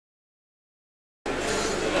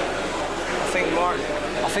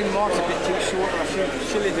think Mark's a bit too short. I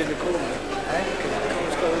should live in the corner. Eh?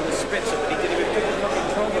 Cole's got all the spits up, but he did a bit of fucking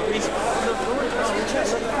trouble. He's on the floor.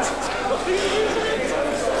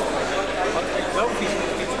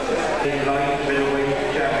 In light middleweight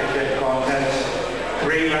championship contest,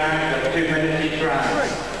 3 rounds of 2 minutes each round.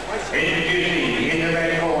 Introducing in the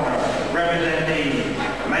red corner, representing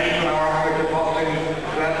Mayflower Amateur Boxing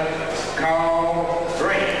Club, Carl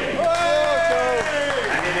Drake.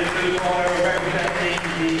 And in the blue corner, representing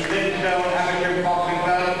the Linstone Amateur Boxing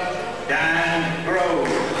Club, Dan Grove.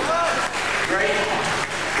 Drake,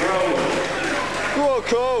 Grove. Go on,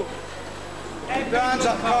 Carl. Keep your hands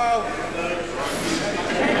up, Carl.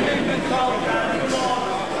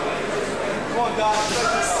 Come on, guys.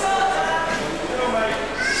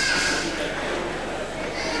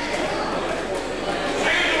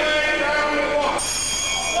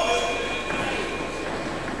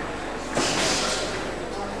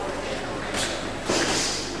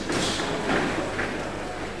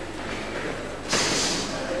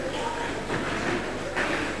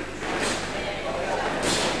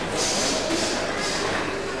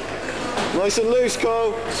 Nice and loose,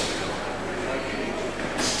 Cole.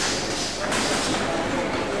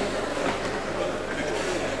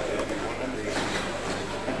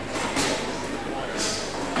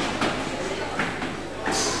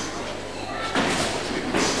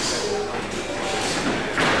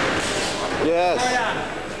 Yes.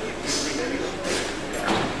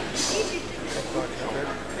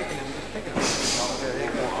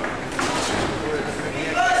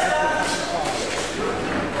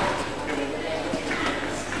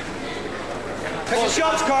 Take your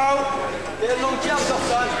shots, Carl. Get a long jump off,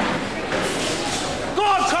 son. Go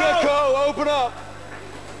on, Carl. Good, Carl. Open up.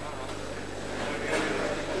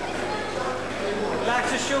 Relax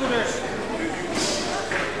the shoulders.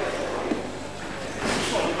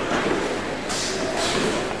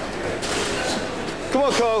 Come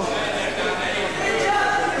on, Carl.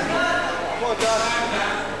 Come on, Dad.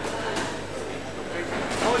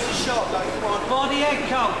 Always a shot, like, come on. Body egg,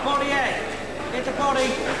 Carl. Body egg. Hit the body.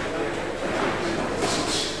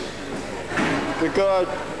 Good guard.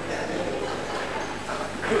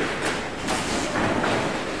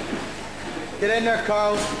 Get in there,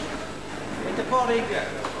 Carl. Hit the body.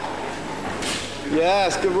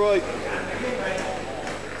 Yes, good right.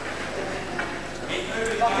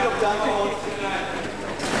 Lock it up, Dan. Come on.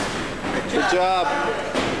 Good job.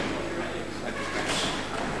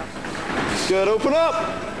 Good, open up.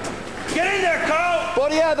 Get in there, Carl.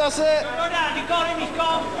 Body, yeah, that's it. Go down. You got him. He's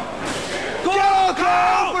gone. Go Get on, on,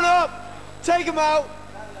 Carl. Open up. Take him out.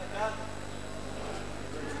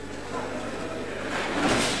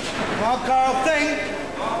 Come on, Carl. Think.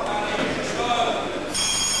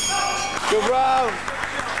 Good round.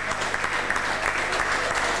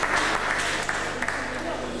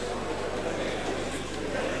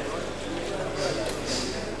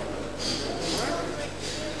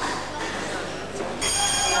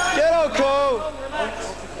 Get on, Carl.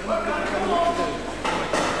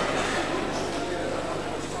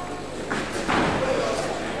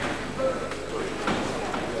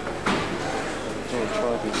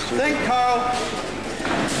 Think, Carl.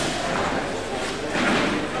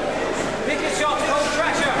 Pick your shot, Carl.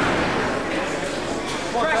 Pressure.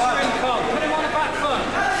 Pressure in, Carl. Put him on the back foot.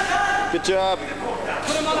 Good job.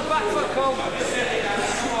 Put him on the back foot, Carl.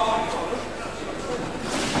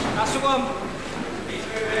 That's the one.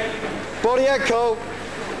 Body head, Cole.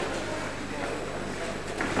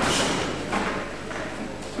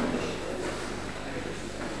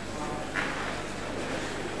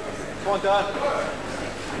 Come on, Dad.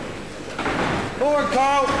 Forward,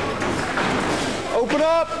 Carl. Open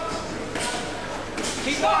up.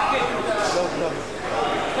 Keep walking. No.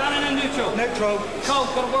 Down in a neutral. Neutral. Cole,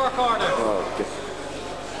 got to work harder. Oh, okay.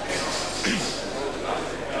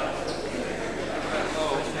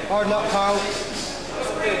 Hard luck, Carl.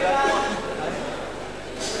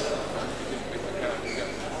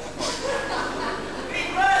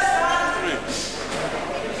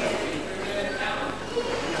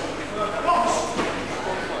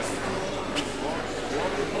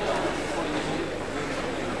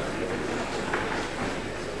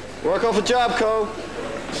 Work off a jab, Cole.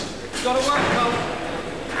 Got to work, Cole.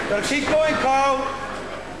 Got to keep going, Carl.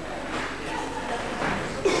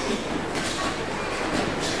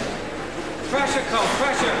 Pressure, Cole,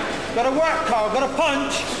 pressure. Got to work, Carl. Got to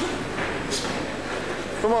punch.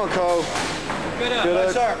 Come on, Cole. Good up.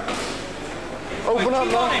 Good, sir. Open up,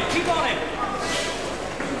 keep man. on him, keep on him.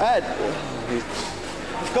 Head.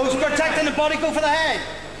 Goes protecting the body, go for the head.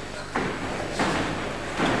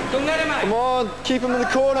 Don't let him out. Come on, keep him in the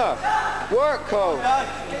corner. Work, Cole.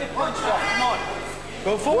 Get your punch off, come on.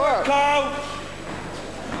 Go forward, Cole.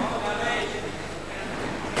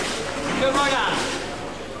 Good right hand.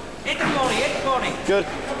 Hit the body, hit the body. Good.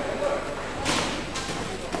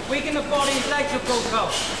 Weaken the body, his legs will go,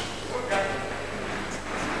 Cole.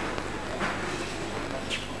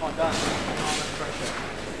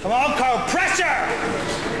 Come on, Cole, pressure!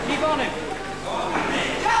 Keep on him.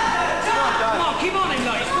 Come on, keep on him,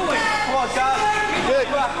 guys. Go in. Come on, Dan. Good.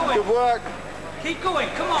 Good work. Keep going,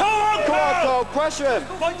 come on. Come on, Come on, Cole! Cole. Pressure him.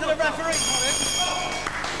 Point to the referee.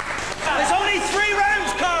 There's only 3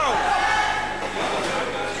 rounds, Cole!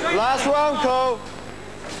 Last round, Cole.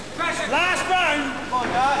 Pressure. Last round! Come on,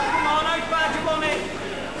 Dan. Come on, out back, you on it.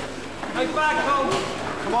 Out back, Cole.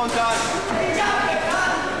 Come on, Dan.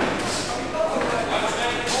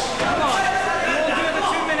 Come on. You won't do it for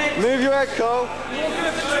 2 minutes. Move your head, Cole. You won't do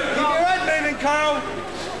it for 2 Keep Cole. your head moving, Cole!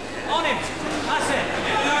 On him. That's it.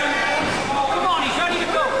 Come on, he's ready to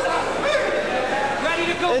go. Ready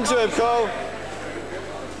to go. Into him, Cole.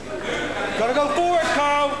 Gotta go forward,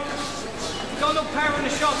 Cole! Go look power in the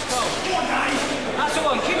shots, Cole. That's the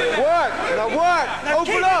one. Keep him there. Work. Now work. Now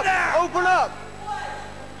keep Open it up. there. Open up.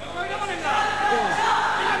 Right on him now.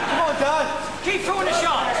 Come on, Dan. Keep throwing the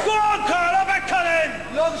shots. Go on, Cole, uppercut him!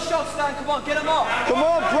 Long shots, Dan. Come on, get him up. Come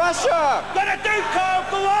on, pressure. Let it do, Cole,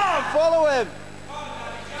 go on! Follow him.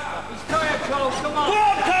 He's tired, Cole. Come Go on.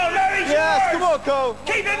 on, Cole, there he's Yes, yours! come on, Cole.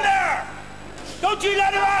 Keep him there! Don't you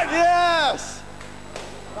let him out! Yes.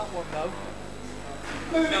 That one, no.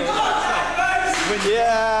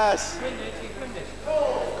 Yes. Come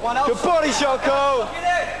on, Good outside. body shot, Cole.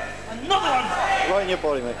 Another one! Right in your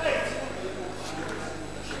body, mate.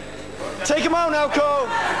 Take him out now, Cole.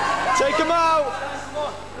 Take him out.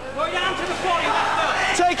 Go down to the body.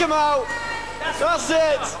 That's Take him out. That's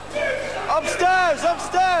it. Upstairs,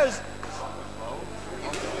 upstairs.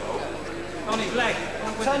 on his leg.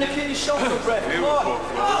 Time to keep your shots up, Brett. Come on.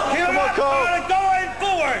 Keep him on, up, Cole. Cole, and go in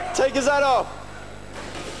forward! Take his head off.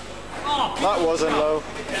 Oh, That wasn't low.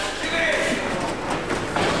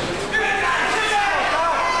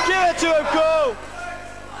 Give it to him, Cole.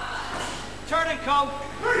 turn it, Cole.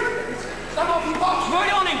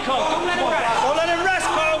 Right on him, Cole. Don't let him rest. Don't let him rest,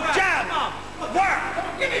 Cole! Jab! Come on. Work!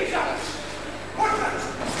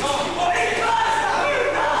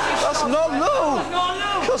 That's not low. No,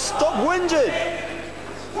 no. Cole, stop whinging.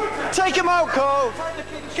 Take him out, Cole.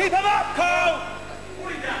 Keep him up, Cole!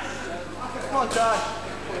 Come on, Dan.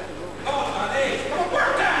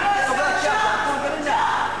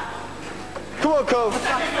 Come on, Cole.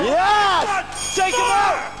 Yes. Take him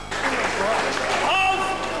out. Off!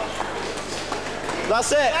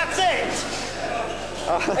 That's it. That's it!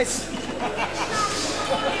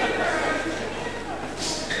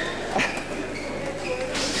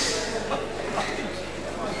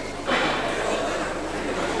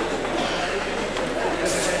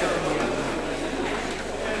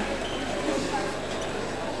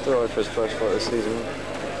 Throw it for his first fight this season.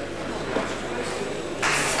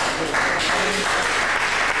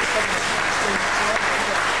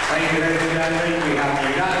 Thank you, ladies and gentlemen. We have a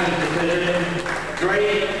unanimous decision.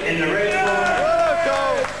 Great in the red corner. Well,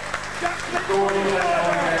 Cole. Score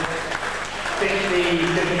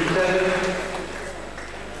 60-57.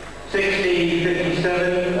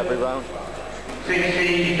 60-57. Every round.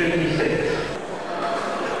 60-57.